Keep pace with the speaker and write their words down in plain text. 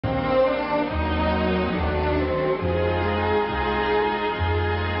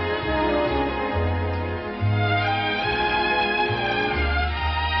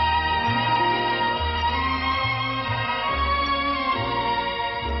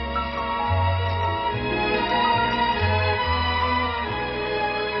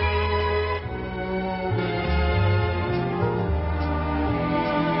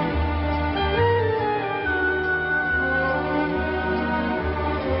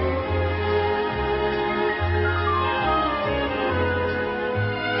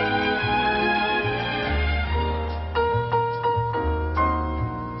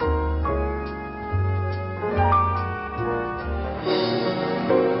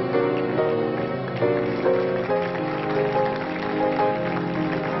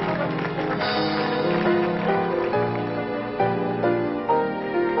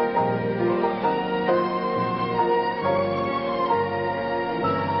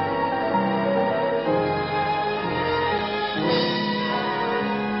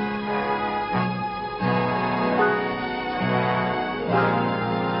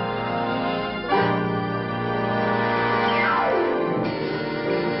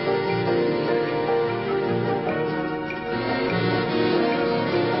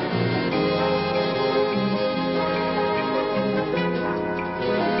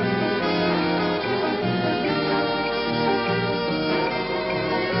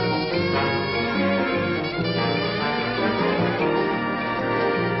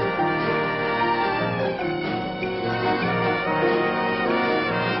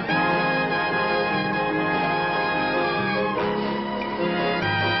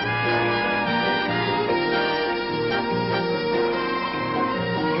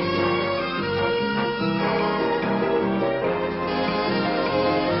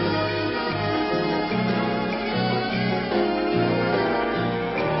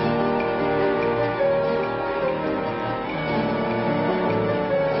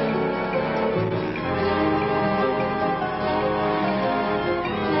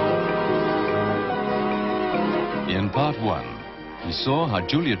we saw how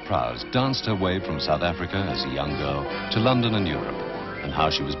Juliet Prowse danced her way from South Africa as a young girl to London and Europe, and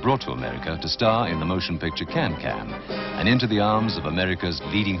how she was brought to America to star in the motion picture Can-Can, and into the arms of America's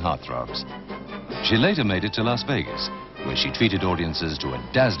leading heartthrobs. She later made it to Las Vegas, where she treated audiences to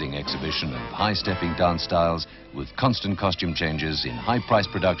a dazzling exhibition of high-stepping dance styles with constant costume changes in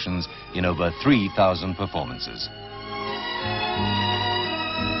high-priced productions in over 3,000 performances.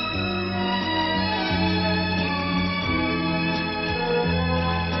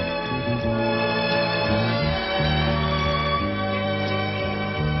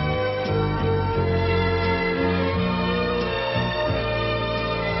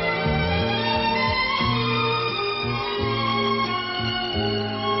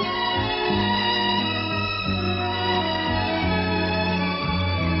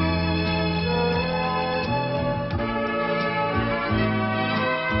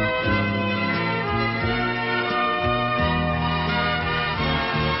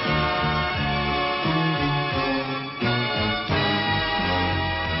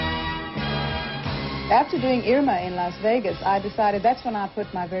 After doing Irma in Las Vegas, I decided that's when I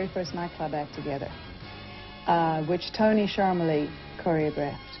put my very first nightclub act together, which Tony Sharmali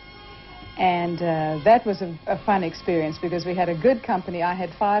choreographed. And that was a fun experience because we had a good company. I had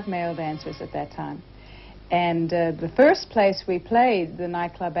 5 male dancers at that time. And the first place we played the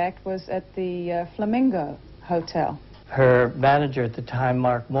nightclub act was at the Flamingo Hotel. Her manager at the time,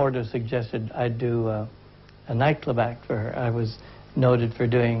 Mark Mordo, suggested I do a nightclub act for her. I was noted for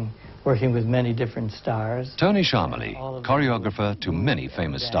working with many different stars. Tony Sharmali, choreographer to many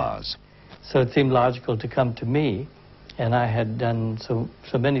famous stars. So it seemed logical to come to me, and I had done so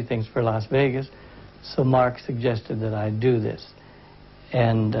many things for Las Vegas, so Mark suggested that I do this.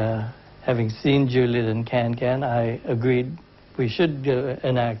 And having seen Juliet in Can-Can, I agreed we should do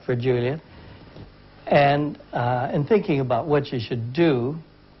an act for Juliet. And in thinking about what she should do,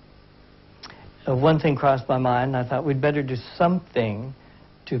 one thing crossed my mind, and I thought we'd better do something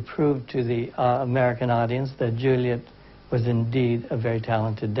to prove to the American audience that Juliet was indeed a very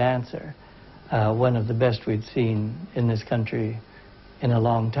talented dancer, one of the best we'd seen in this country in a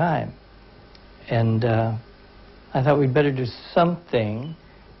long time. And I thought we'd better do something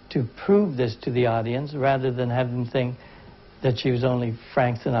to prove this to the audience rather than have them think that she was only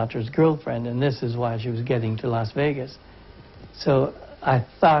Frank Sinatra's girlfriend, and this is why she was getting to Las Vegas. So I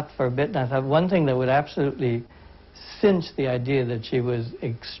thought for a bit, and I thought one thing that would absolutely cinch the idea that she was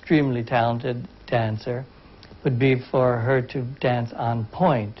extremely talented dancer would be for her to dance on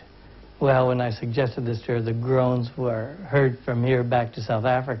point. Well, when I suggested this to her, the groans were heard from here back to South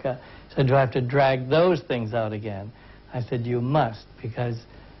Africa. She said, do I have to drag those things out again? I said, you must, because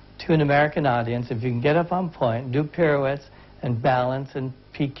to an American audience, if you can get up on point, do pirouettes and balance and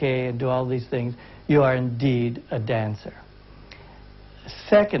piqué and do all these things, you are indeed a dancer.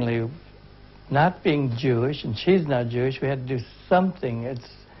 Secondly, not being Jewish, and she's not Jewish, we had to do something. It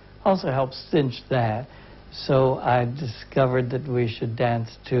also helped cinch that. So I discovered that we should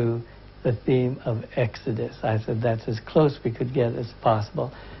dance to the theme of Exodus. I said that's as close we could get as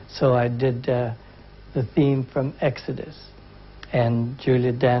possible. So I did the theme from Exodus. And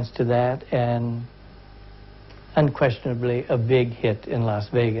Juliet danced to that, and unquestionably a big hit in Las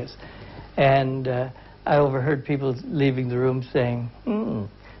Vegas. And I overheard people leaving the room saying,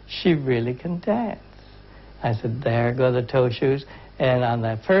 she really can dance. I said, there go the toe shoes. And on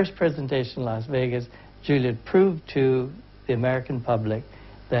that first presentation in Las Vegas, Juliet proved to the American public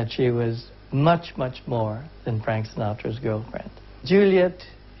that she was much, much more than Frank Sinatra's girlfriend. Juliet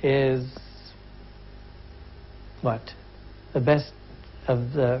is, what? The best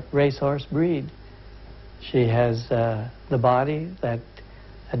of the racehorse breed. She has the body that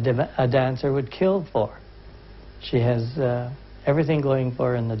a dancer would kill for. She has everything going for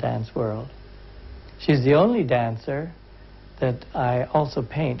her in the dance world. She's the only dancer that I also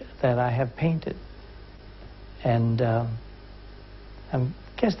paint, that I have painted. And I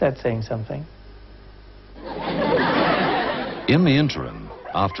guess that's saying something. In the interim,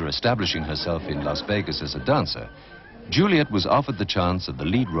 after establishing herself in Las Vegas as a dancer, Juliet was offered the chance of the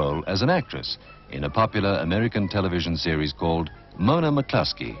lead role as an actress in a popular American television series called Mona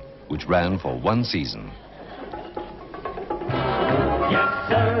McCluskey, which ran for 1 season. Yes,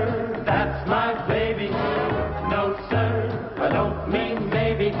 sir, that's my baby. No, sir, I don't mean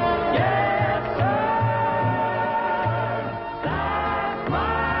maybe. Yes, sir, that's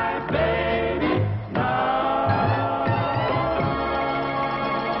my baby now.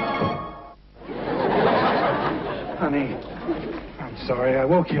 Honey, I'm sorry I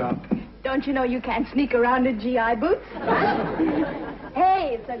woke you up. Don't you know you can't sneak around in GI boots?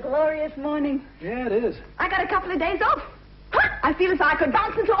 Hey, it's a glorious morning. Yeah, it is. I got a couple of days off. I I feel as though I could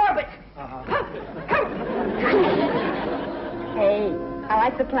bounce into orbit. Hey, I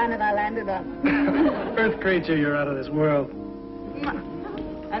like the planet I landed on. Earth creature, you're out of this world.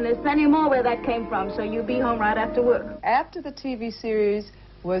 And there's plenty more where that came from, so you'll be home right after work. After the TV series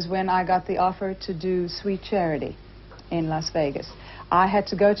was when I got the offer to do Sweet Charity in Las Vegas. I had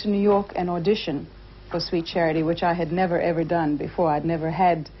to go to New York and audition for Sweet Charity, which I had never ever done before. I'd never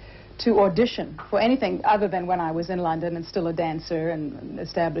had to audition for anything other than when I was in London and still a dancer and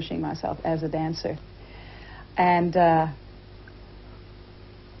establishing myself as a dancer. And I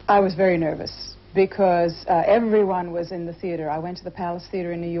was very nervous because everyone was in the theater. I went to the Palace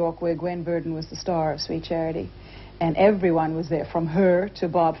Theater in New York where Gwen Verdon was the star of Sweet Charity. And everyone was there, from her to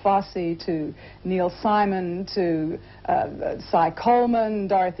Bob Fosse to Neil Simon to Cy Coleman,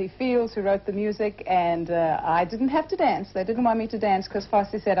 Dorothy Fields, who wrote the music. And I didn't have to dance. They didn't want me to dance because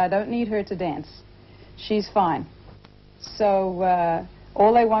Fosse said, I don't need her to dance. She's fine. So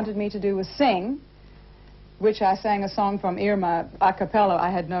all they wanted me to do was sing, which I sang a song from Irma a cappella.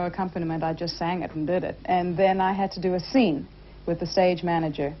 I had no accompaniment. I just sang it and did it. And then I had to do a scene with the stage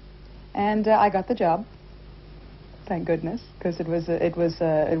manager. And I got the job. Thank goodness, because it was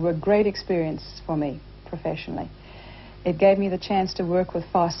a great experience for me professionally. It gave me the chance to work with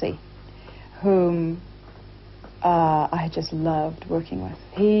Fosse, whom I just loved working with.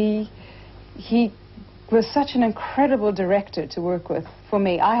 He was such an incredible director to work with for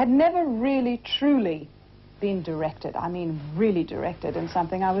me. I had never really, truly been directed. I mean, really directed in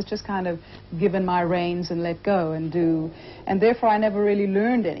something. I was just kind of given my reins and let go and do, and therefore I never really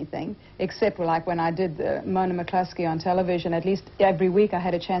learned anything, except like when I did Mona McCluskey on television. At least every week I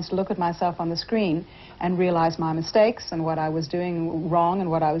had a chance to look at myself on the screen and realize my mistakes and what I was doing wrong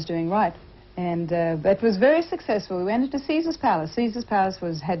and what I was doing right. And that was very successful. We went into Caesar's Palace. Caesar's Palace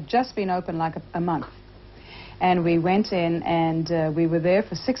had just been open like a month. And we went in and we were there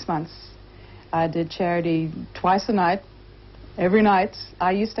for 6 months. I did charity twice a night, every night.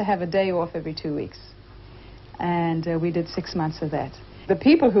 I used to have a day off every 2 weeks. And we did 6 months of that. The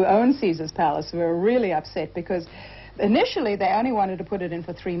people who owned Caesar's Palace were really upset because initially they only wanted to put it in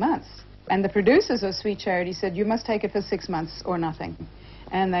for 3 months. And the producers of Sweet Charity said, you must take it for 6 months or nothing.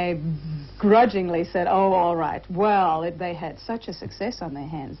 And they grudgingly said, oh, all right. Well, they had such a success on their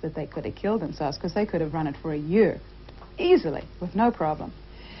hands that they could have killed themselves because they could have run it for a year easily with no problem.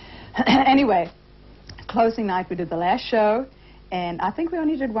 Anyway, closing night, we did the last show, and I think we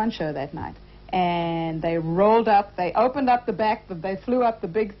only did one show that night. And they opened up the back, they flew up the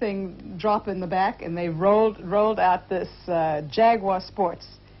big thing, drop in the back, and they rolled out this Jaguar Sports,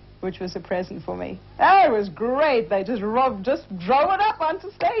 which was a present for me. Oh, it was great. They just drove it up onto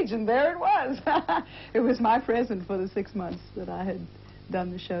stage, and there it was. It was my present for the 6 months that I had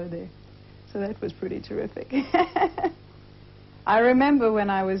done the show there. So that was pretty terrific. I remember when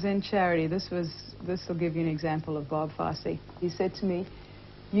I was in Charity, this will give you an example of Bob Fosse. He said to me,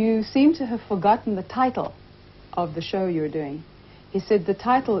 you seem to have forgotten the title of the show you're doing. He said, the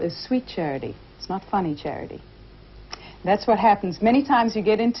title is Sweet Charity. It's not Funny Charity. That's what happens. Many times you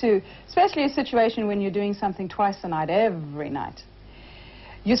get into, especially a situation when you're doing something twice a night, every night.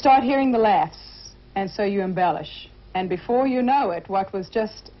 You start hearing the laughs, and so you embellish. And before you know it, what was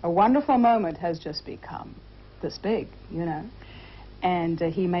just a wonderful moment has just become this big, you know. And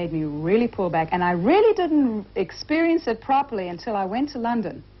he made me really pull back. And I really didn't experience it properly until I went to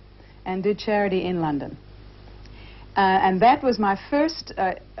London and did Charity in London. And that was my first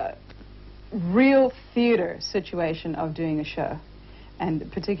real theater situation of doing a show,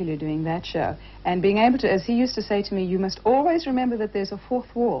 and particularly doing that show. And being able to, as he used to say to me, you must always remember that there's a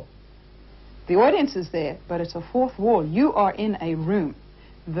fourth wall. The audience is there, but it's a fourth wall. You are in a room.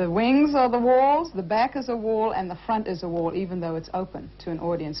 The wings are the walls, the back is a wall, and the front is a wall, even though it's open to an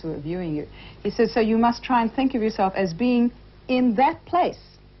audience who are viewing you. He says, so you must try and think of yourself as being in that place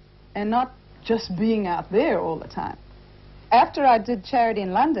and not just being out there all the time. After I did Charity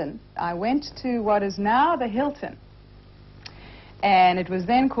in London, I went to what is now the Hilton, and it was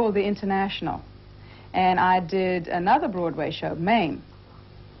then called the International. And I did another Broadway show, Mame,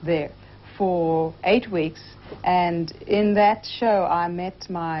 there for 8 weeks. And in that show, I met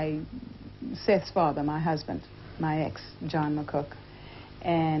Seth's father, my husband, my ex, John McCook.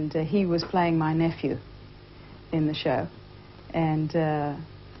 And he was playing my nephew in the show. And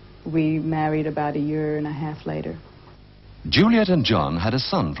we married about 1.5 years later. Juliet and John had a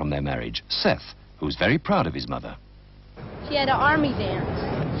son from their marriage, Seth, who's very proud of his mother. She had an army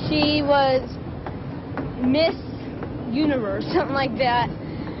dance. She was Miss Universe, something like that.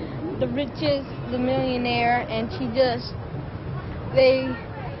 The richest, the millionaire, and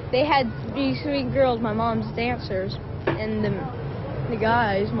they had these 3 girls, my mom's dancers, and the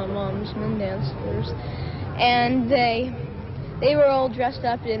guys, my mom's men dancers, and they were all dressed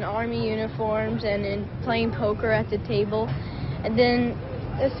up in army uniforms and in playing poker at the table. And then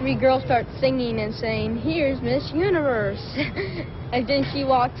the three girls start singing and saying, "Here's Miss Universe." And then she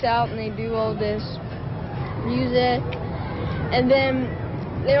walks out and they do all this music. And then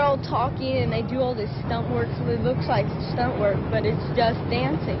they're all talking and they do all this stunt work, so it looks like stunt work, but it's just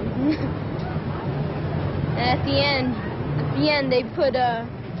dancing. And at the end they put a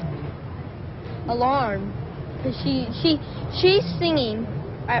alarm. Cause she's singing.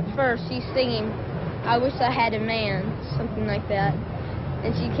 At first, she's singing, "I wish I had a man," something like that.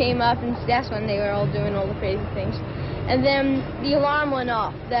 And she came up, and that's when they were all doing all the crazy things. And then the alarm went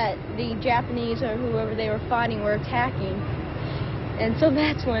off that the Japanese or whoever they were fighting were attacking. And so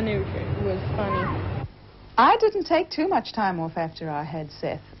that's when it was funny. I didn't take too much time off after I had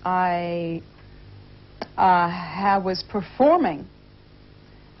Seth. I was performing.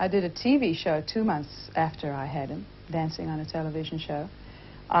 I did a TV show 2 months after I had him, dancing on a television show.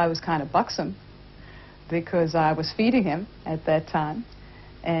 I was kind of buxom because I was feeding him at that time.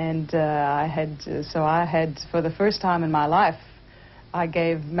 And so I had, for the first time in my life, I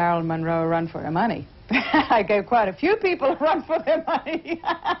gave Marilyn Monroe a run for her money. I gave quite a few people a run for their money.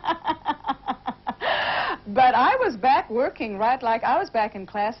 But I was back working, right, like I was back in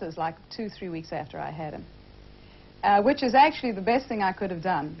classes like 2-3 weeks after I had him. Which is actually the best thing I could have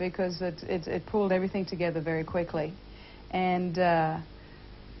done because it pulled everything together very quickly. And I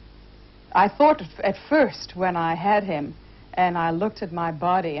thought at first when I had him and I looked at my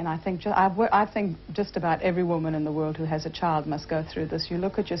body, and I think just about every woman in the world who has a child must go through this. You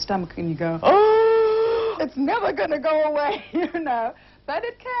look at your stomach and you go, "Oh, it's never going to go away," you know. But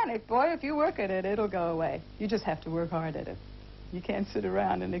it can. Boy, if you work at it, it'll go away. You just have to work hard at it. You can't sit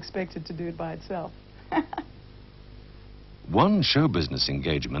around and expect it to do it by itself. One show business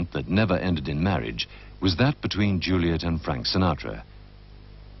engagement that never ended in marriage was that between Juliet and Frank Sinatra.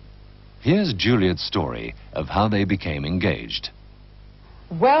 Here's Juliet's story of how they became engaged.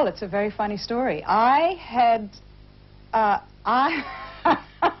 Well, it's a very funny story. Oh,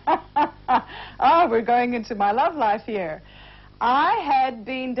 we're going into my love life here. I had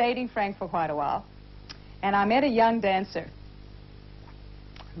been dating Frank for quite a while, and I met a young dancer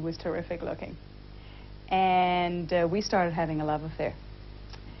who was terrific looking. And we started having a love affair.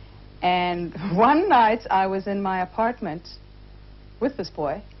 And one night I was in my apartment with this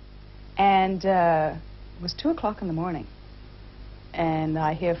boy, and it was 2 o'clock in the morning. And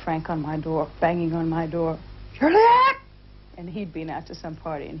I hear Frank on my door, banging on my door, "Juliet!" And he'd been out to some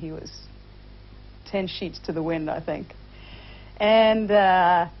party, and he was 10 sheets to the wind, I think. And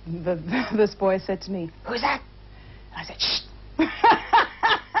this boy said to me, "Who's that?" And I said, "Shh."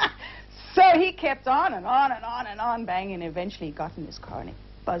 So he kept on and on and on and on banging, and eventually he got in his car and he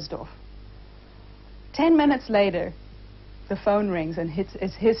buzzed off. 10 minutes later, the phone rings, and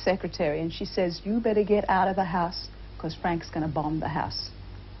it's his secretary, and she says, "You better get out of the house because Frank's going to bomb the house."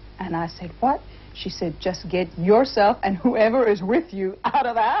 And I said, "What?" She said, "Just get yourself and whoever is with you out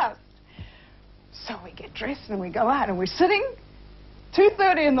of the house." So we get dressed and we go out, and we're sitting,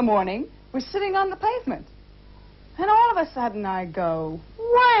 2:30 in the morning, we're sitting on the pavement. And all of a sudden I go,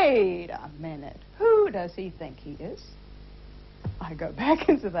 "Wait a minute, who does he think he is?" I go back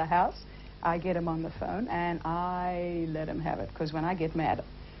into the house, I get him on the phone, and I let him have it, because when I get mad,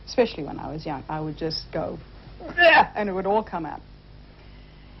 especially when I was young, I would just go, "Ugh," and it would all come out.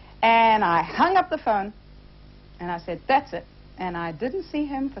 And I hung up the phone, and I said, "That's it." And I didn't see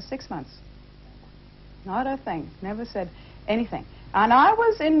him for 6 months. Not a thing, never said anything. And I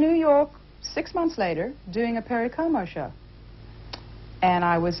was in New York 6 months later doing a Perry Como show. And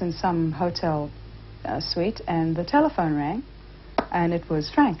I was in some hotel suite, and the telephone rang, and it was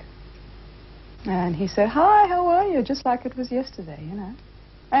Frank. And he said, "Hi, how are you?" Just like it was yesterday, you know.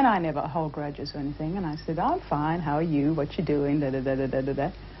 And I never hold grudges or anything. And I said, "I'm fine, how are you? What you doing? Da, da, da, da, da, da, da."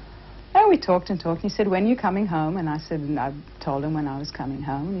 And we talked and talked. He said, "When are you coming home?" And I said, and I told him when I was coming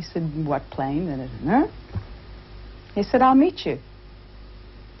home. And he said, "What plane?" Da, da, da, da. He said, "I'll meet you."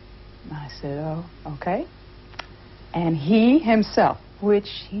 I said, "Oh, okay." And he himself, which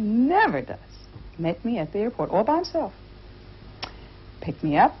he never does, met me at the airport all by himself. Picked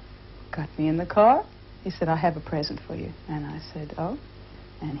me up, got me in the car. He said, "I have a present for you." And I said, "Oh."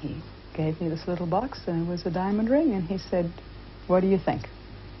 And he gave me this little box, and it was a diamond ring. And he said, "What do you think?"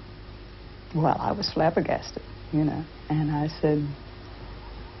 Well, I was flabbergasted, you know. And I said,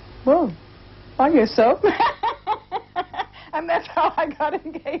 "Well, I guess so." And that's how I got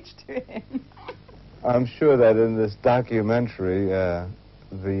engaged to him. I'm sure that in this documentary, the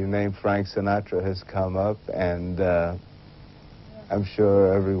name Frank Sinatra has come up, and I'm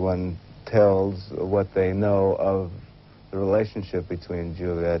sure everyone tells what they know of the relationship between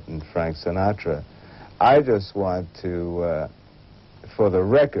Juliet and Frank Sinatra. I just want to, for the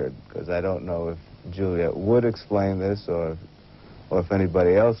record, because I don't know if Juliet would explain this or if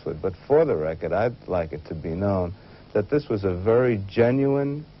anybody else would, but for the record, I'd like it to be known that this was a very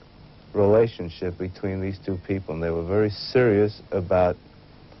genuine relationship between these two people, and they were very serious about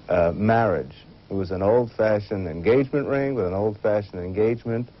marriage. It was an old-fashioned engagement ring with an old-fashioned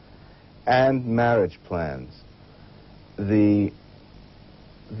engagement and marriage plans. The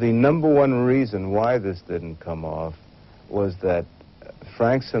number one reason why this didn't come off was that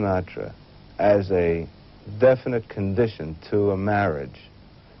Frank Sinatra, as a definite condition to a marriage,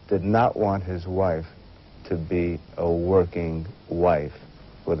 did not want his wife to be a working wife,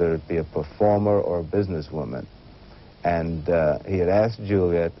 whether it be a performer or a businesswoman. And he had asked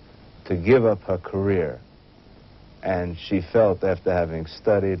Juliet to give up her career. And she felt, after having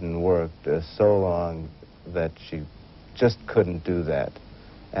studied and worked so long, that she just couldn't do that.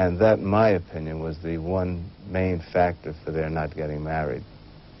 And that, in my opinion, was the one main factor for their not getting married.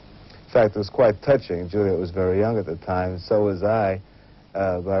 In fact, it was quite touching. Juliet was very young at the time, and so was I.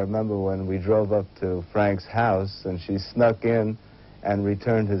 But I remember when we drove up to Frank's house, and she snuck in and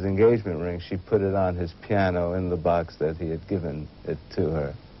returned his engagement ring. She put it on his piano in the box that he had given it to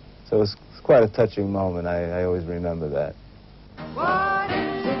her. So it was quite a touching moment. I always remember that. What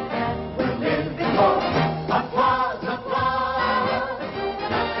is it that we're living for? Applause, applause.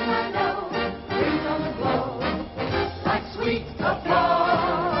 Nothing I know brings on the glow like sweet applause.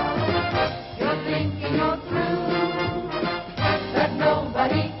 You're thinking you're through, that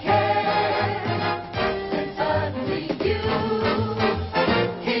nobody cares, and suddenly you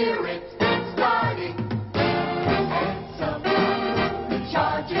hear it starting, and someone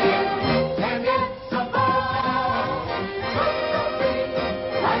charging in, and it's a ball.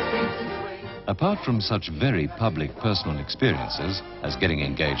 Life thinks its way. Apart from such very public personal experiences as getting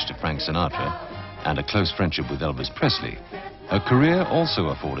engaged to Frank Sinatra and a close friendship with Elvis Presley, her career also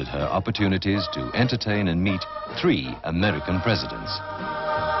afforded her opportunities to entertain and meet 3 American presidents.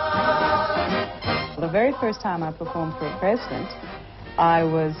 The very first time I performed for a president, I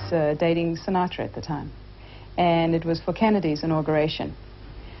was dating Sinatra at the time. And it was for Kennedy's inauguration.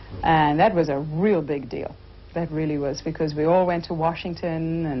 And that was a real big deal. That really was, because we all went to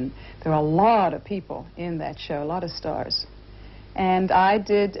Washington, and there were a lot of people in that show, a lot of stars. And I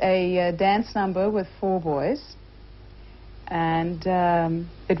did a dance number with 4 boys. And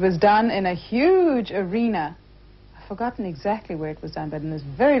it was done in a huge arena. I've forgotten exactly where it was done, but in this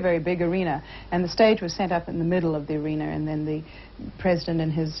very, very big arena. And the stage was set up in the middle of the arena, and then the president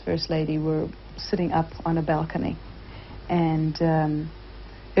and his first lady were sitting up on a balcony. And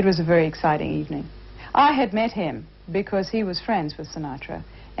it was a very exciting evening. I had met him because he was friends with Sinatra.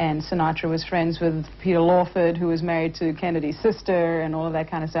 And Sinatra was friends with Peter Lawford, who was married to Kennedy's sister, and all of that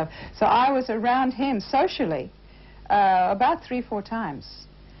kind of stuff. So I was around him socially about 3-4 times.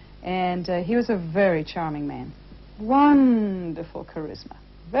 And he was a very charming man. Wonderful charisma.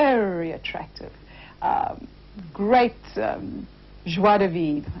 Very attractive. Great joie de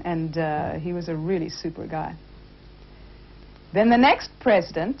vivre. And he was a really super guy. Then the next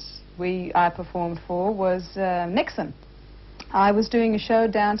president I performed for was Nixon. I was doing a show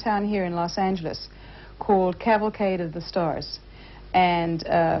downtown here in Los Angeles called Cavalcade of the Stars. And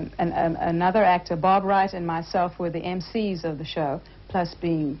another actor, Bob Wright, and myself were the MCs of the show, plus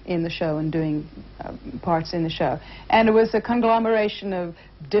being in the show and doing parts in the show. And it was a conglomeration of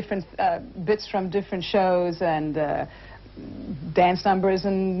different bits from different shows, and dance numbers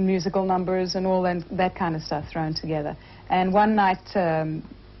and musical numbers and all that kind of stuff thrown together. And one night,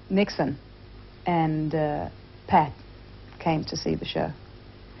 Nixon and Pat came to see the show.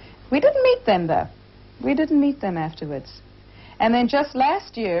 We didn't meet them, though. We didn't meet them afterwards. And then just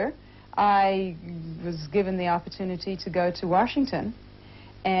last year, I was given the opportunity to go to Washington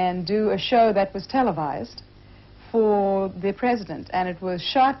and do a show that was televised for the president. And it was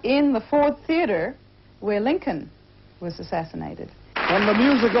shot in the Ford Theater where Lincoln was assassinated. From the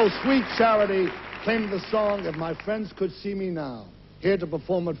musical Sweet Charity came the song, If My Friends Could See Me Now. Here to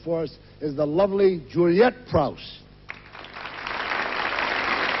perform it for us is the lovely Juliet Prowse.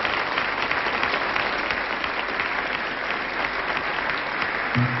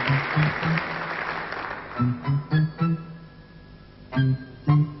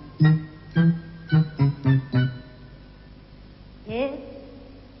 If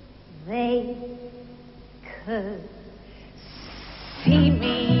they could see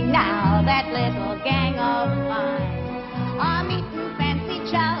me now, that little gang of mine, I'm eating fancy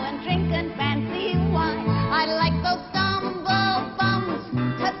chow and drinking fancy wine. I like those dumb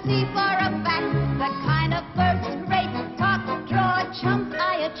see for a fact the kind of first-rate talk, draw, chump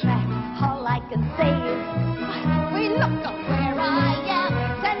I attract. All I can say is, we look up where I am.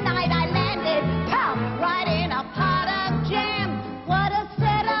 Tonight I landed, pow, right in a pot of jam. What a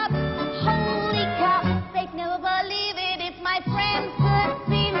setup, holy cow. They'd never believe it if my friends could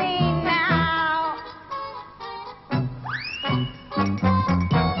see me now.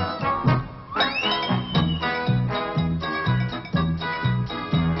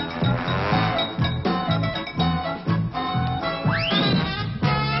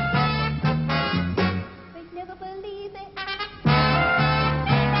 They'd never believe it.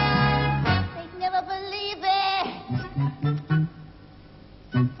 They'd never believe it.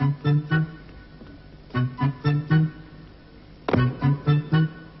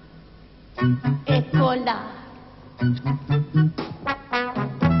 Écola.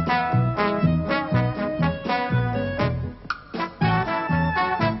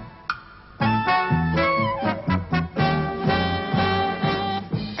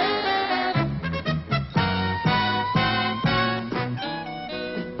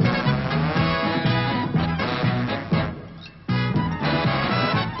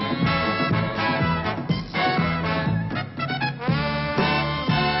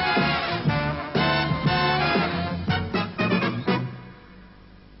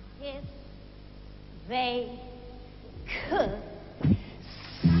 If they could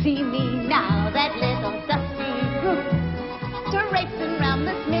see me now, that little dusty group, traipsing round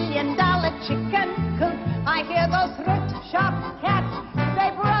this $1,000,000 chicken coop. I hear those thrift-shop cats say,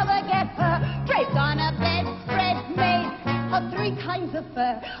 brother, get her draped on a bedspread made of 3 kinds of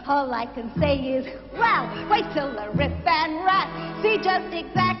fur. All I can say is, well, wait till the Rip Van Rat see just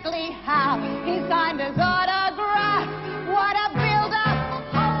exactly how he signed his autograph. What a build-up,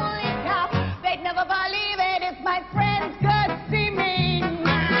 holy cow. They'd never believe it if my friends could see me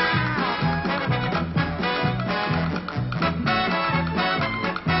now.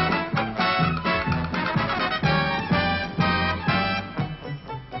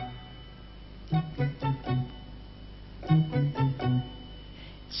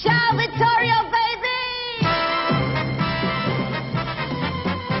 Ciao, Vittorio, baby!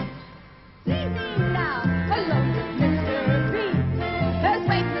 See me now, alone with Mr. B. There's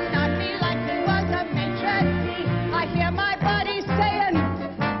waiting on me like he was a maitre d'. I hear my buddies saying,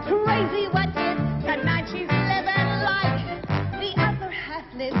 crazy what is tonight she's living like. The other half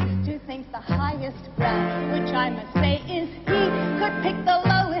lives to think the highest brow, which I must say is he could pick the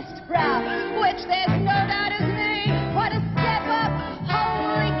lowest brow, which there's no doubt is me. What a step up,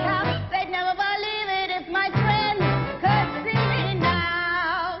 holy cow. They'd never believe it if my friends could see me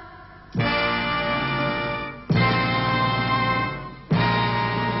now.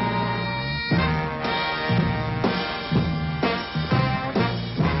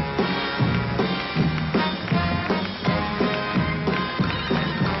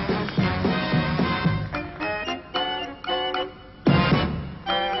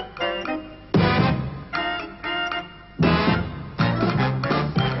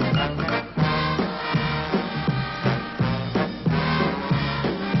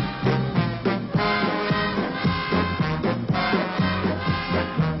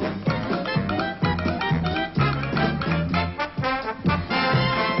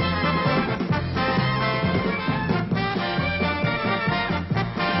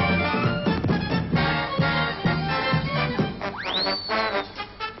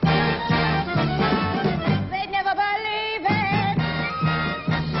 They'd never believe it.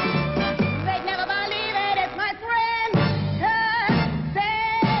 They'd never believe it if my friends could see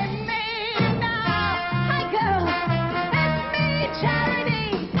me now. Hi, girl. It's me, Charity.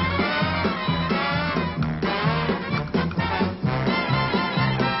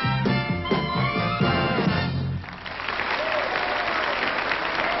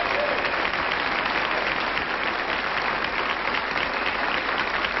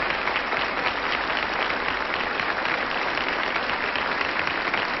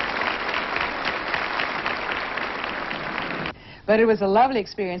 But it was a lovely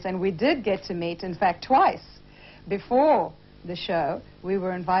experience, and we did get to meet, in fact, twice. Before the show, we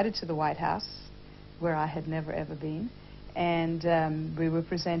were invited to the White House, where I had never, ever been, and we were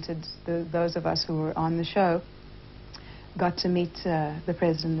presented, those of us who were on the show, got to meet the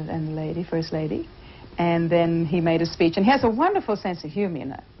President and the lady, First Lady, and then he made a speech, and he has a wonderful sense of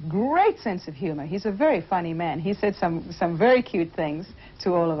humor, great sense of humor. He's a very funny man. He said some very cute things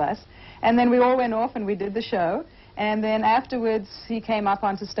to all of us, and then we all went off and we did the show. And then afterwards, he came up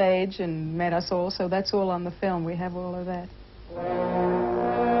onto stage and met us all, so that's all on the film. We have all of that.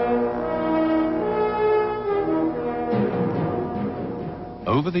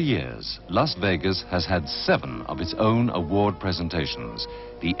 Over the years, Las Vegas has had 7 of its own award presentations,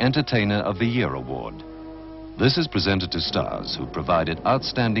 the Entertainer of the Year Award. This is presented to stars who provided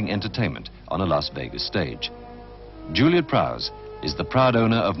outstanding entertainment on a Las Vegas stage. Juliet Prowse is the proud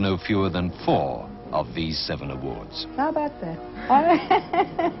owner of no fewer than 4 of these 7 awards. How about that?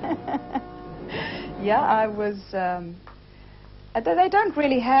 Yeah, I was... they don't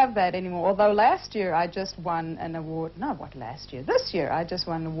really have that anymore, although last year I just won an award. No, what last year? This year I just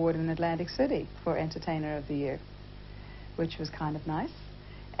won an award in Atlantic City for Entertainer of the Year, which was kind of nice.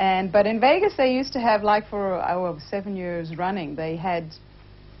 But in Vegas they used to have, like for 7 years running, they had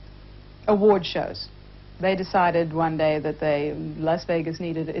award shows. They decided one day that Las Vegas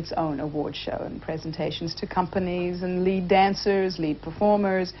needed its own award show and presentations to companies and lead dancers, lead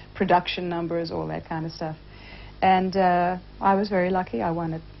performers, production numbers, all that kind of stuff. And I was very lucky. I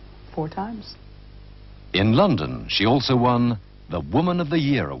won it 4 times. In London, she also won the Woman of the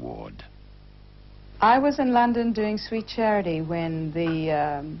Year Award. I was in London doing Sweet Charity when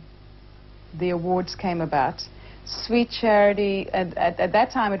the awards came about. Sweet Charity, at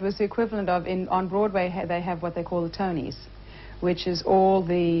that time it was the equivalent of, on Broadway they have what they call the Tonys, which is all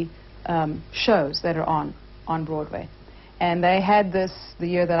the shows that are on Broadway. And they had this the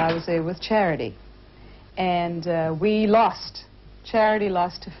year that I was there with Charity. And we lost. Charity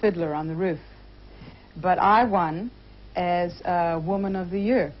lost to Fiddler on the Roof. But I won as Woman of the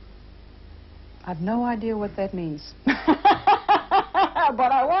Year. I've no idea what that means.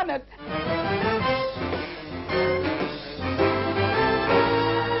 But I won it.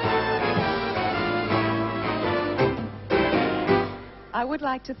 I would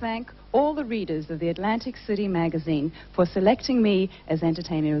like to thank all the readers of the Atlantic City magazine for selecting me as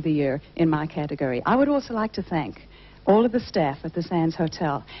Entertainer of the Year in my category. I would also like to thank all of the staff at the Sands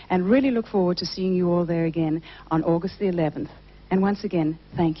Hotel and really look forward to seeing you all there again on August the 11th. And once again,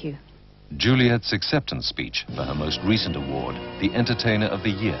 thank you. Juliet's acceptance speech for her most recent award, the Entertainer of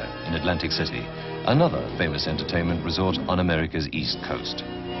the Year in Atlantic City, another famous entertainment resort on America's East Coast.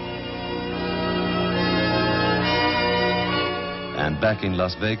 And back in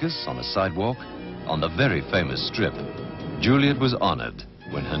Las Vegas, on a sidewalk, on the very famous Strip, Juliet was honored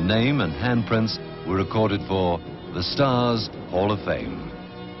when her name and handprints were recorded for the Stars Hall of Fame.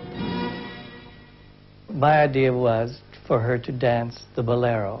 My idea was for her to dance the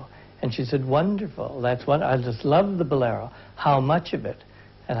bolero. And she said, wonderful, that's one. I just love the bolero. How much of it?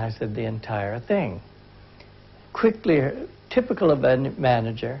 And I said, the entire thing. Quickly, typical of a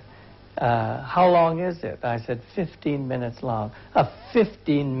manager, how long is it? I said, 15 minutes long. A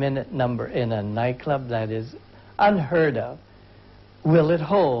 15-minute number in a nightclub, that is unheard of. Will it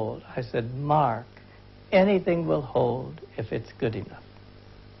hold? I said, Mark, anything will hold if it's good enough.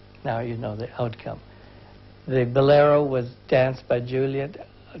 Now you know the outcome. The bolero was danced by Juliet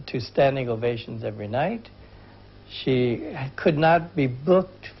to standing ovations every night. She could not be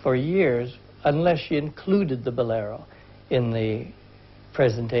booked for years unless she included the bolero in the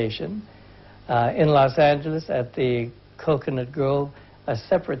presentation. In Los Angeles, at the Coconut Grove, a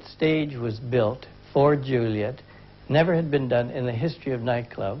separate stage was built for Juliet. Never had been done in the history of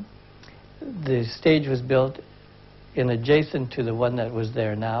nightclub. The stage was built in adjacent to the one that was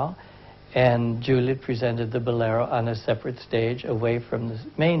there now, and Juliet presented the bolero on a separate stage away from the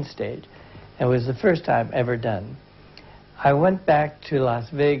main stage. It was the first time ever done. I went back to Las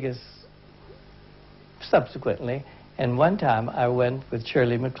Vegas subsequently, and one time I went with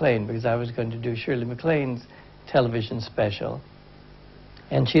Shirley MacLaine because I was going to do Shirley MacLaine's television special.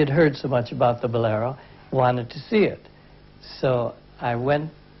 And she had heard so much about the bolero, wanted to see it. So I went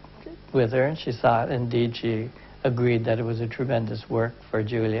with her and she saw it. Indeed, she agreed that it was a tremendous work for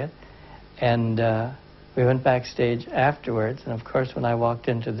Juliet. And we went backstage afterwards, and of course when I walked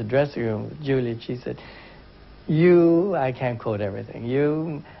into the dressing room with Juliet, she said, I can't quote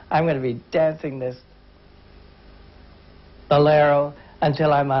everything, I'm going to be dancing this bolero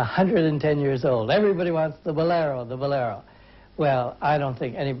until I'm 110 years old. Everybody wants the bolero, the bolero. Well, I don't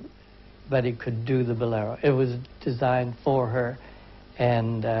think anybody could do the bolero. It was designed for her,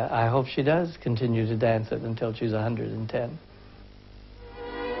 and I hope she does continue to dance it until she's 110.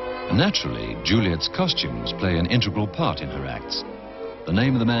 Naturally, Juliet's costumes play an integral part in her acts. The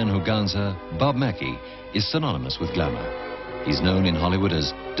name of the man who gowns her, Bob Mackie, is synonymous with glamour. He's known in Hollywood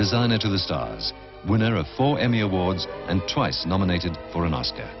as Designer to the Stars, winner of 4 Emmy Awards and twice nominated for an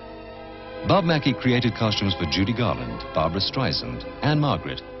Oscar. Bob Mackie created costumes for Judy Garland, Barbra Streisand, Anne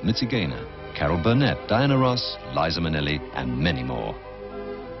Margaret, Mitzi Gaynor, Carol Burnett, Diana Ross, Liza Minnelli, and many more.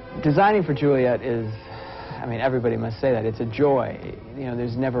 Designing for Juliet is, I mean, everybody must say that. It's a joy. You know,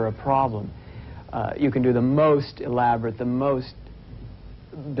 there's never a problem. You can do the most elaborate, the most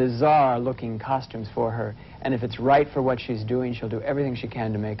bizarre-looking costumes for her, and if it's right for what she's doing, she'll do everything she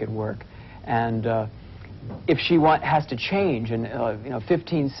can to make it work. And if she has to change in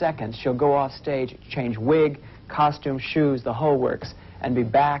 15 seconds, she'll go off stage, change wig, costume, shoes, the whole works, and be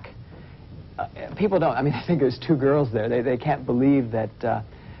back. People don't, I mean, they think there's two girls there. They can't believe that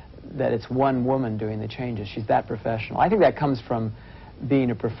it's one woman doing the changes. She's that professional. I think that comes from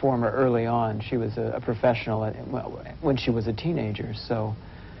being a performer early on. She was a professional when she was a teenager, so,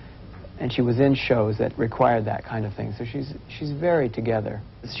 and she was in shows that required that kind of thing, so she's very together.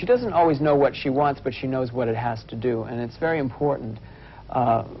 She doesn't always know what she wants, but she knows what it has to do, and it's very important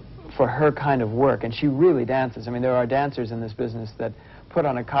for her kind of work, and she really dances. I mean, there are dancers in this business that put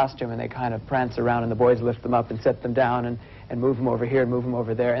on a costume and they kind of prance around and the boys lift them up and set them down and move them over here and move them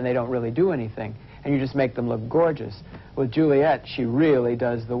over there, and they don't really do anything, and you just make them look gorgeous. With Juliet, she really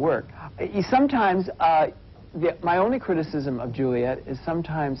does the work. Sometimes, my only criticism of Juliet is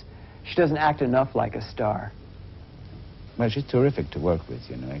sometimes she doesn't act enough like a star. Well, she's terrific to work with,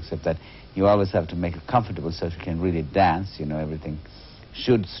 except that you always have to make her comfortable so she can really dance, everything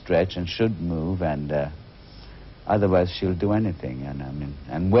should stretch and should move, and otherwise she'll do anything,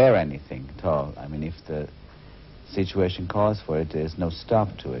 and wear anything at all. I mean, if the situation calls for it, there's no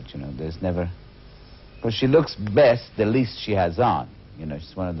stop to it, there's never... But she looks best the least she has on.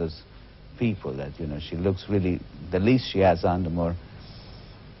 She's one of those people that, she looks really... The least she has on, the more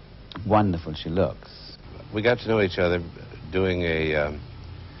wonderful she looks. We got to know each other doing a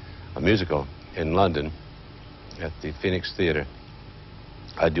musical in London at the Phoenix Theatre.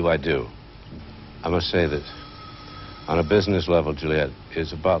 I Do, I Do. I must say that on a business level, Juliet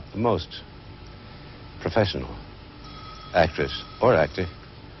is about the most professional actress or actor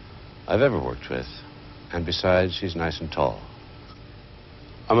I've ever worked with. And besides, she's nice and tall.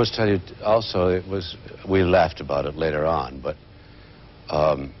 I must tell you also, we laughed about it later on, but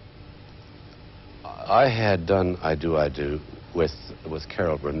I had done I Do, I Do with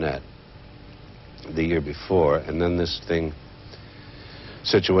Carol Burnett the year before, and then this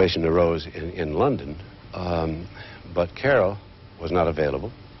situation arose in London, but Carol was not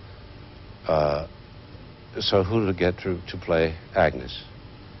available, so who to get to play Agnes?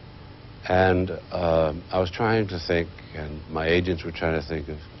 And I was trying to think, and my agents were trying to think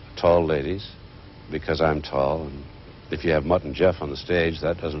of tall ladies, because I'm tall, and if you have Mutt and Jeff on the stage,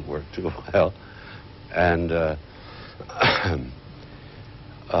 that doesn't work too well. And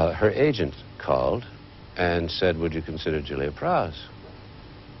her agent called and said, would you consider Juliet Prowse?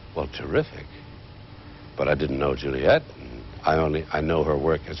 Well, terrific. But I didn't know Juliet. I know her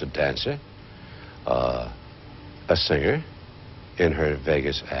work as a dancer, a singer in her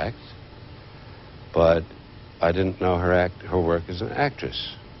Vegas act, but I didn't know her work as an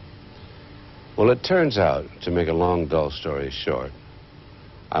actress. Well, it turns out, to make a long, dull story short,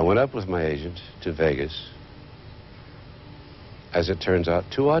 I went up with my agent to Vegas, as it turns out,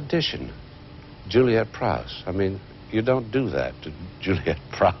 to audition Juliet Prowse. I mean, you don't do that to Juliet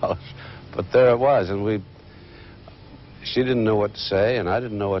Prowse, but there it was, and she didn't know what to say, and I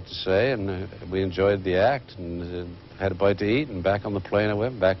didn't know what to say, and we enjoyed the act, and had a bite to eat, and back on the plane I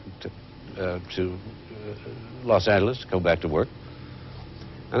went, back to Los Angeles to go back to work.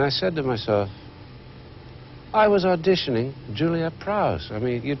 And I said to myself, I was auditioning Juliet Prowse. I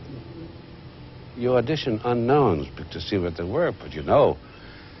mean, you audition unknowns to see what they were, but you know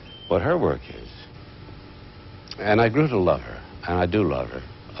what her work is. And I grew to love her, and I do love her.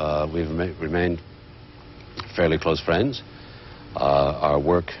 We've remained fairly close friends. Our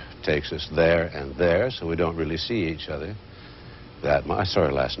work takes us there and there, so we don't really see each other that much. I saw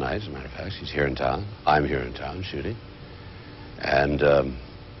her last night, as a matter of fact. She's here in town. I'm here in town shooting. And,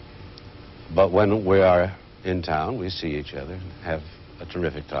 but when we are in town, we see each other and have a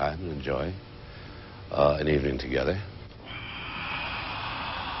terrific time and enjoy an evening together.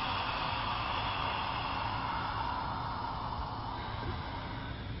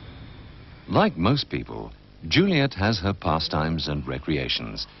 Like most people, Juliet has her pastimes and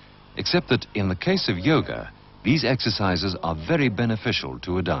recreations, except that in the case of yoga, these exercises are very beneficial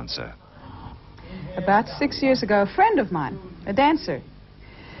to a dancer. About 6 years ago, a friend of mine, a dancer,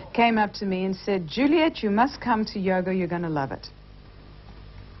 came up to me and said, Juliet, you must come to yoga, you're going to love it.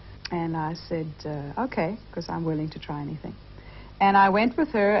 And I said, okay, because I'm willing to try anything. And I went with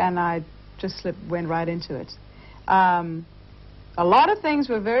her, and I just went right into it. A lot of things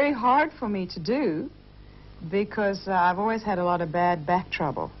were very hard for me to do because I've always had a lot of bad back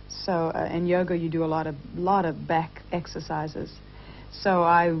trouble. So in yoga, you do a lot of back exercises. So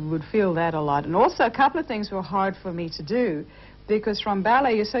I would feel that a lot. And also, a couple of things were hard for me to do because from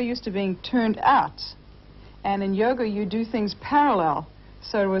ballet, you're so used to being turned out. And in yoga, you do things parallel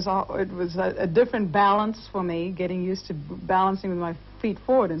So it was a different balance for me, getting used to balancing with my feet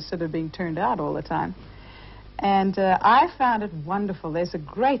forward instead of being turned out all the time. And I found it wonderful. There's a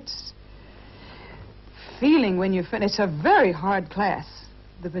great feeling when you finish. It's a very hard class,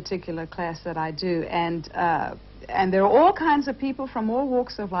 the particular class that I do. And there are all kinds of people from all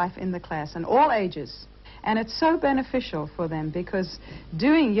walks of life in the class and all ages. And it's so beneficial for them because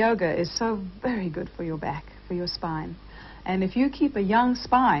doing yoga is so very good for your back, for your spine. And if you keep a young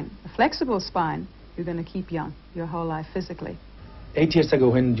spine, a flexible spine, you're going to keep young your whole life physically. 8 years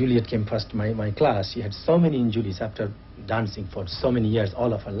ago when Juliet came first to my class, she had so many injuries after dancing for so many years,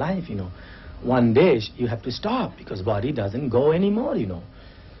 all of her life, you know. One day you have to stop because body doesn't go anymore, you know.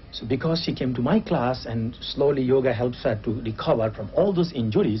 So because she came to my class and slowly yoga helps her to recover from all those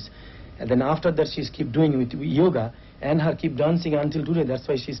injuries, and then after that she's keep doing with yoga and her keep dancing until today. That's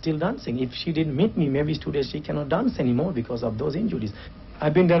why she's still dancing. If she didn't meet me, maybe today she cannot dance anymore because of those injuries.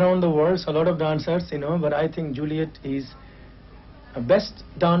 I've been around the world, so a lot of dancers, you know, but I think Juliet is the best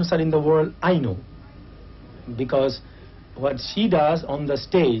dancer in the world I know. Because what she does on the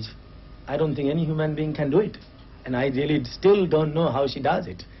stage, I don't think any human being can do it. And I really still don't know how she does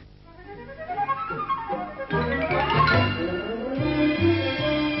it.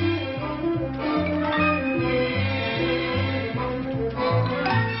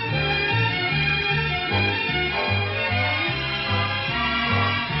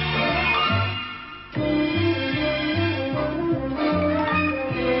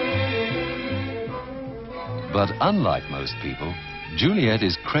 But unlike most people, Juliet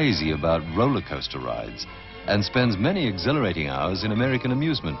is crazy about roller coaster rides and spends many exhilarating hours in American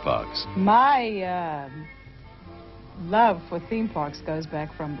amusement parks. My love for theme parks goes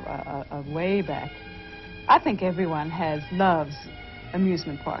back from way back. I think everyone loves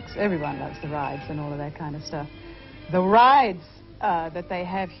amusement parks. Everyone loves the rides and all of that kind of stuff. The rides that they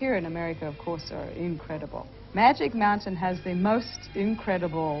have here in America, of course, are incredible. Magic Mountain has the most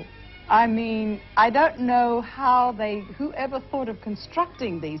incredible, I mean, I don't know whoever thought of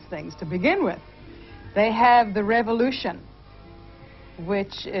constructing these things to begin with. They have the Revolution,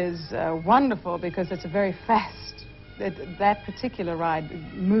 which is wonderful because it's a very fast, that particular ride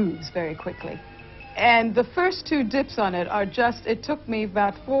moves very quickly. And the first two dips on it are just, it took me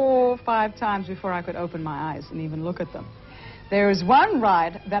about 4 or 5 times before I could open my eyes and even look at them. There is one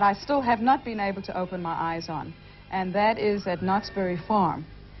ride that I still have not been able to open my eyes on, and that is at Knott's Berry Farm.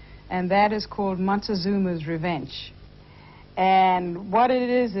 And that is called Montezuma's Revenge. And what it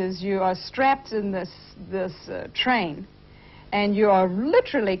is you are strapped in this train, and you are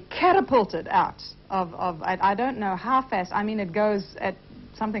literally catapulted out of I don't know how fast. I mean, it goes at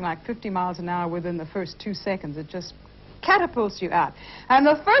something like 50 miles an hour within the first 2 seconds. It just catapults you out. And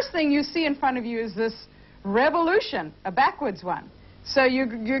the first thing you see in front of you is this revolution, a backwards one. So you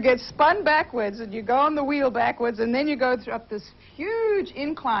get spun backwards, and you go on the wheel backwards, and then you go up this huge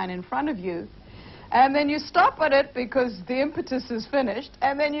incline in front of you, and then you stop at it because the impetus is finished,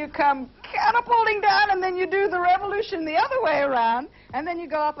 and then you come catapulting down, and then you do the revolution the other way around, and then you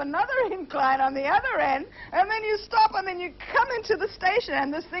go up another incline on the other end, and then you stop, and then you come into the station,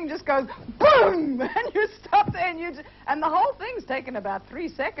 and this thing just goes boom, and you stop there, and the whole thing's taken about 3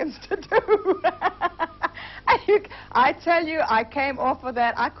 seconds to do. I tell you, I came off of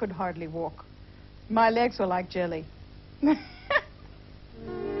that, I could hardly walk. My legs were like jelly.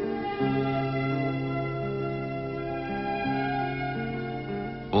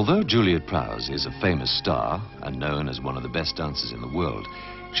 Although Juliet Prowse is a famous star and known as one of the best dancers in the world,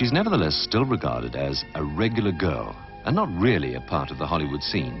 she's nevertheless still regarded as a regular girl and not really a part of the Hollywood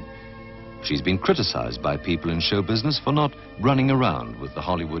scene. She's been criticized by people in show business for not running around with the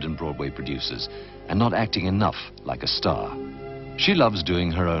Hollywood and Broadway producers and not acting enough like a star. She loves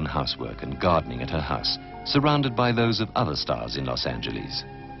doing her own housework and gardening at her house, surrounded by those of other stars in Los Angeles.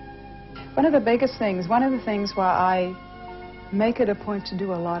 One of the things why I make it a point to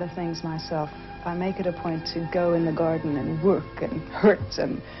do a lot of things myself. I make it a point to go in the garden and work and hurt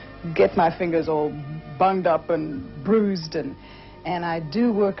and get my fingers all bunged up and bruised, and I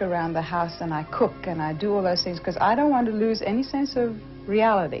do work around the house, and I cook, and I do all those things because I don't want to lose any sense of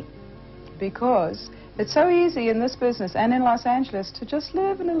reality, because it's so easy in this business and in Los Angeles to just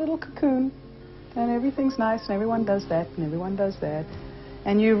live in a little cocoon, and everything's nice, and everyone does that, and everyone does that,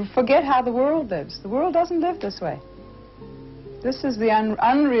 and you forget how the world lives. The world doesn't live this way. This is the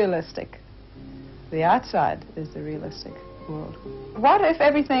unrealistic. The outside is the realistic world. What if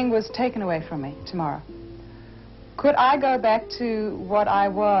everything was taken away from me tomorrow? Could I go back to what I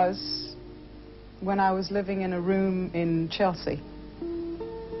was when I was living in a room in Chelsea?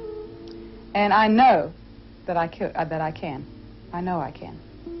 And I know that I can. I know I can,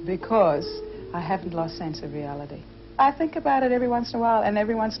 because I haven't lost sense of reality. I think about it every once in a while, and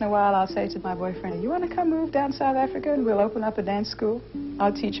every once in a while I'll say to my boyfriend, you want to come move down South Africa and we'll open up a dance school?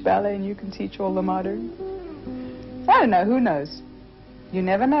 I'll teach ballet and you can teach all the modern. I don't know, who knows? You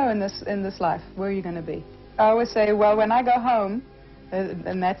never know in this life where you're going to be. I always say, well, when I go home,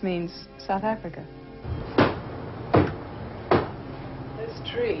 and that means South Africa. This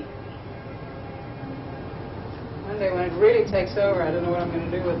tree. One day when it really takes over, I don't know what I'm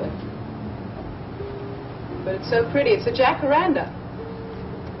going to do with it. But it's so pretty. It's a jacaranda.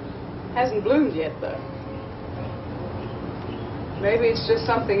 Hasn't bloomed yet, though. Maybe it's just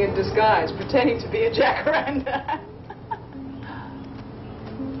something in disguise, pretending to be a jacaranda.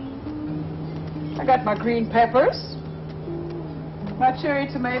 I got my green peppers, my cherry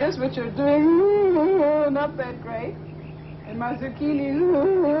tomatoes, which are doing not that great, and my zucchini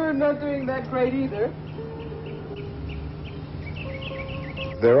not doing that great either.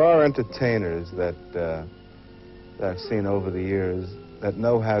 There are entertainers that I've seen over the years that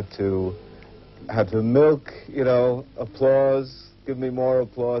know how to milk, you know, applause, give me more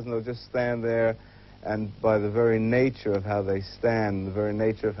applause, and they'll just stand there, and by the very nature of how they stand, the very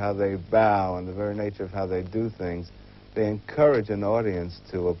nature of how they bow, and the very nature of how they do things, they encourage an audience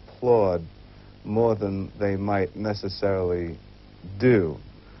to applaud more than they might necessarily do.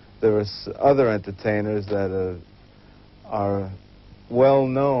 There are other entertainers that are well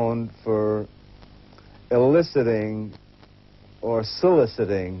known for eliciting or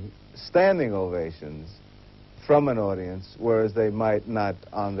soliciting standing ovations from an audience, whereas they might not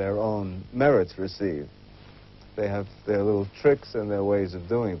on their own merits receive. They have their little tricks and their ways of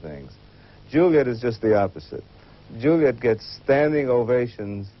doing things. Juliet is just the opposite. Juliet gets standing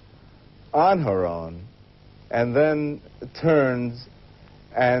ovations on her own and then turns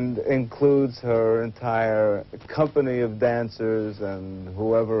and includes her entire company of dancers and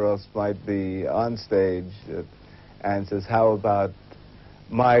whoever else might be on stage and says, how about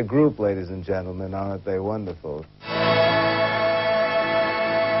my group, ladies and gentlemen, aren't they wonderful? Thank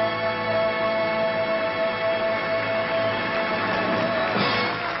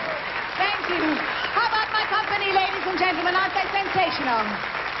you. How about my company, ladies and gentlemen? Aren't they sensational?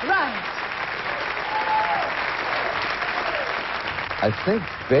 Right. I think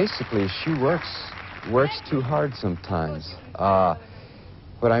basically she works too hard sometimes.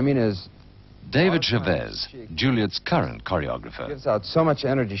 What I mean is, David Chavez, Juliet's current choreographer. Gives out so much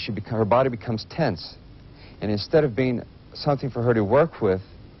energy, her body becomes tense. And instead of being something for her to work with,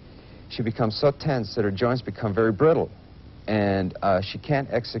 she becomes so tense that her joints become very brittle. And she can't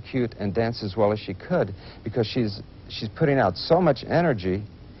execute and dance as well as she could because she's putting out so much energy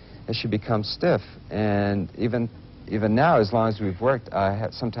that she becomes stiff. And even now, as long as we've worked, I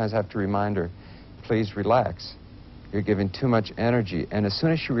sometimes have to remind her, please relax. You're giving too much energy. And as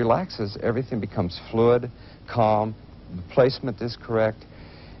soon as she relaxes, everything becomes fluid, calm, the placement is correct,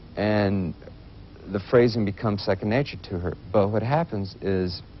 and the phrasing becomes second nature to her. But what happens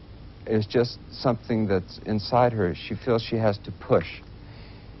is, it's just something that's inside her. She feels she has to push.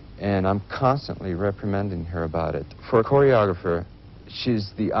 And I'm constantly reprimanding her about it. For a choreographer,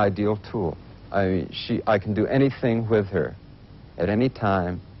 she's the ideal tool. I mean, I can do anything with her, at any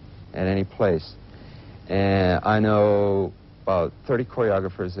time, at any place. And I know about 30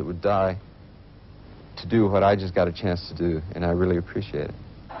 choreographers that would die to do what I just got a chance to do, and I really appreciate it.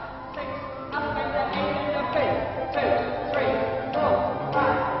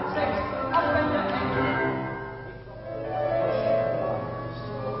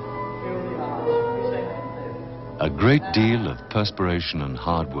 A great deal of perspiration and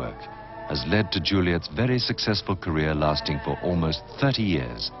hard work has led to Juliet's very successful career lasting for almost 30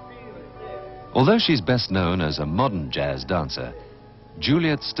 years. Although she's best known as a modern jazz dancer,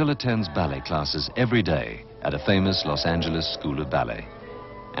 Juliet still attends ballet classes every day at a famous Los Angeles school of ballet.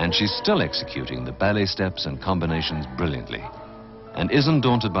 And she's still executing the ballet steps and combinations brilliantly, and isn't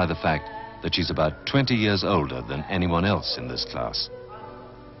daunted by the fact that she's about 20 years older than anyone else in this class.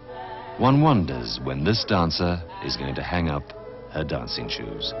 One wonders when this dancer is going to hang up her dancing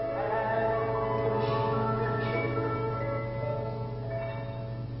shoes.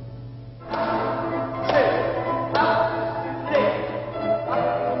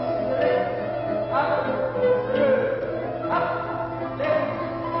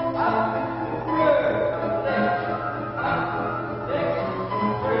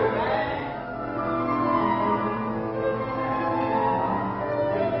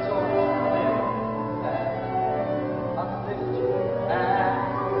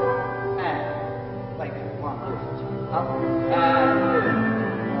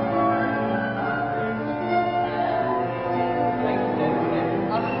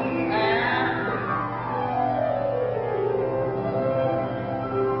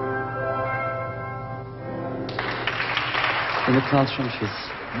 In the classroom,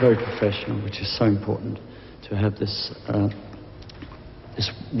 she's very professional, which is so important to have this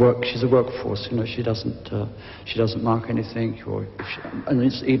this work. She's a workforce, you know. She doesn't mark anything, or if she, and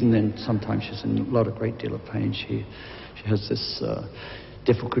it's, even then, sometimes she's in a great deal of pain. She has this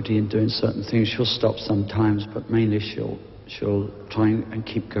difficulty in doing certain things. She'll stop sometimes, but mainly she'll try and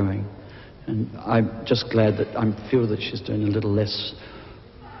keep going. And I'm just glad that I feel that she's doing a little less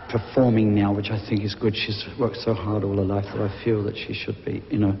performing now, which I think is good. She's worked so hard all her life that I feel that she should be,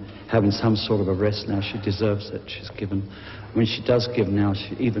 you know, having some sort of a rest now. She deserves it. She's given, when she does give now,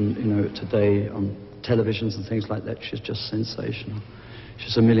 she, even, you know, today on televisions and things like that, she's just sensational.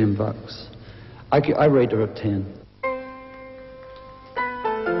 She's $1 million. I rate her a 10.